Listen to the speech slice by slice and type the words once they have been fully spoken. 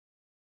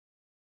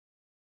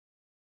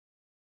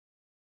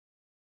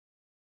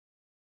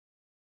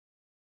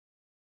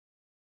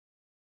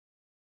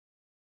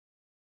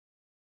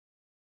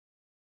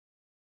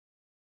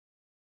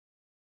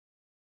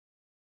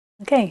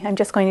Okay, I'm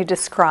just going to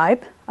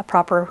describe a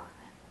proper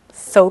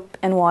soap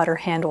and water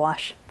hand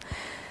wash.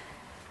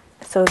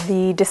 So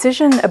the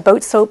decision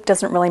about soap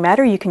doesn't really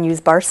matter. You can use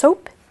bar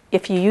soap.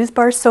 If you use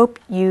bar soap,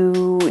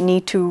 you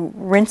need to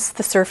rinse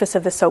the surface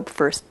of the soap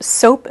first.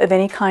 Soap of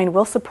any kind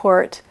will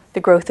support the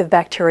growth of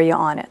bacteria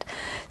on it.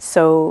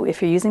 So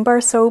if you're using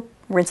bar soap,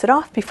 rinse it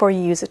off before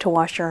you use it to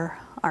wash your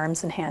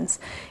arms and hands.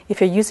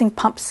 If you're using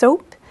pump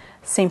soap,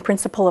 same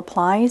principle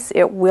applies.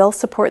 It will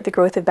support the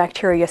growth of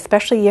bacteria,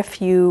 especially if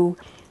you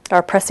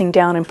are pressing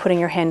down and putting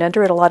your hand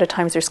under it. A lot of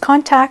times there's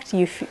contact,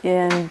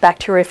 and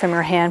bacteria from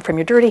your hand, from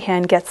your dirty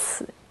hand,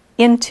 gets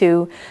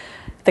into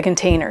the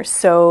containers.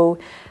 So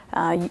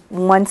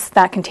once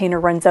that container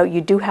runs out,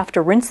 you do have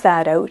to rinse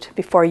that out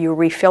before you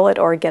refill it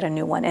or get a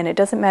new one. And it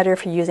doesn't matter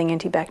if you're using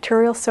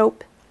antibacterial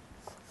soap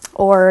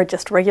or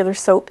just regular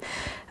soap.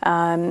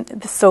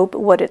 The soap,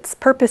 what its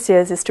purpose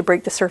is to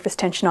break the surface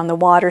tension on the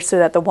water so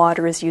that the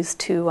water is used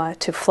to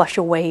flush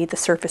away the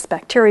surface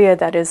bacteria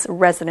that is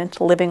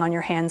resident, living on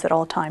your hands at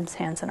all times,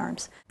 hands and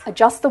arms.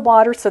 Adjust the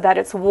water so that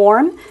it's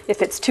warm.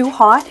 If it's too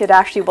hot, it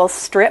actually will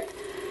strip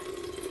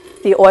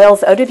the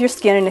oils out of your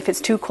skin, and if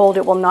it's too cold,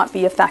 it will not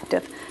be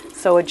effective.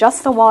 So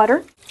adjust the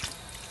water.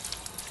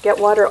 Get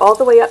water all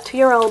the way up to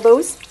your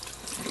elbows.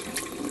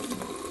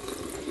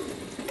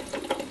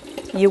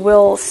 You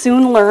will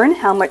soon learn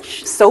how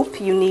much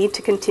soap you need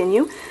to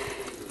continue.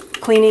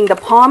 Cleaning the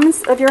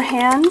palms of your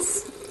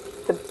hands,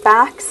 the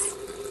backs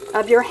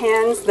of your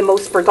hands. The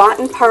most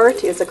forgotten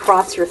part is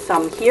across your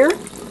thumb here.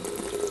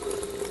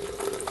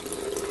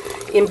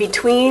 In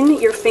between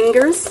your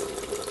fingers,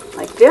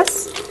 like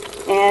this,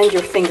 and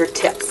your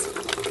fingertips.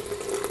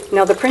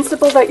 Now the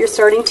principle that you're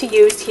starting to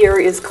use here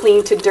is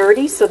clean to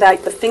dirty, so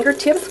that the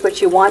fingertips, which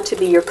you want to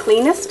be your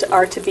cleanest,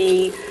 are to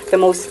be the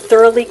most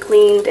thoroughly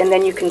cleaned, and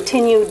then you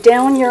continue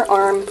down your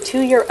arm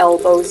to your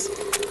elbows,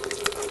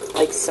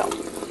 like so.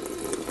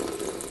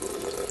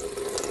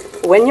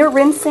 When you're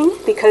rinsing,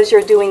 because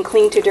you're doing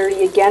clean to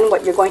dirty again,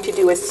 what you're going to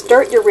do is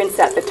start your rinse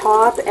at the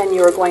top, and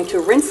you're going to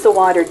rinse the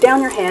water down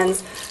your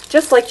hands,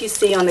 just like you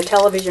see on the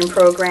television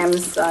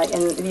programs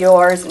in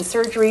VORs and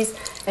surgeries,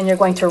 and you're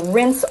going to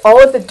rinse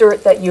all of the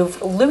dirt that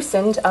you've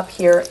loosened up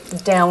here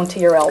down to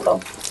your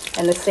elbow.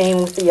 And the same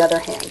with the other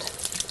hand.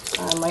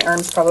 My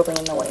arm's probably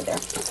in the way there.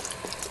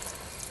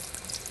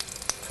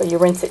 So you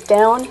rinse it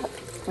down.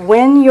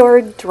 When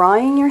you're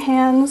drying your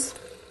hands,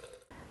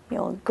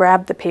 you'll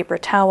grab the paper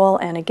towel,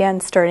 and again,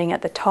 starting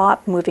at the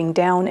top, moving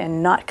down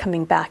and not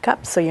coming back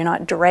up. So you're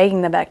not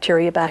dragging the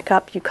bacteria back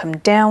up. You come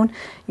down,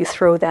 you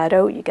throw that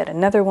out, you get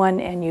another one,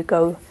 and you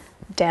go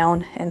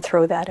down and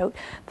throw that out.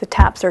 The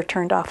taps are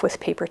turned off with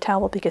paper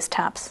towel because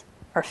taps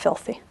are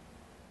filthy.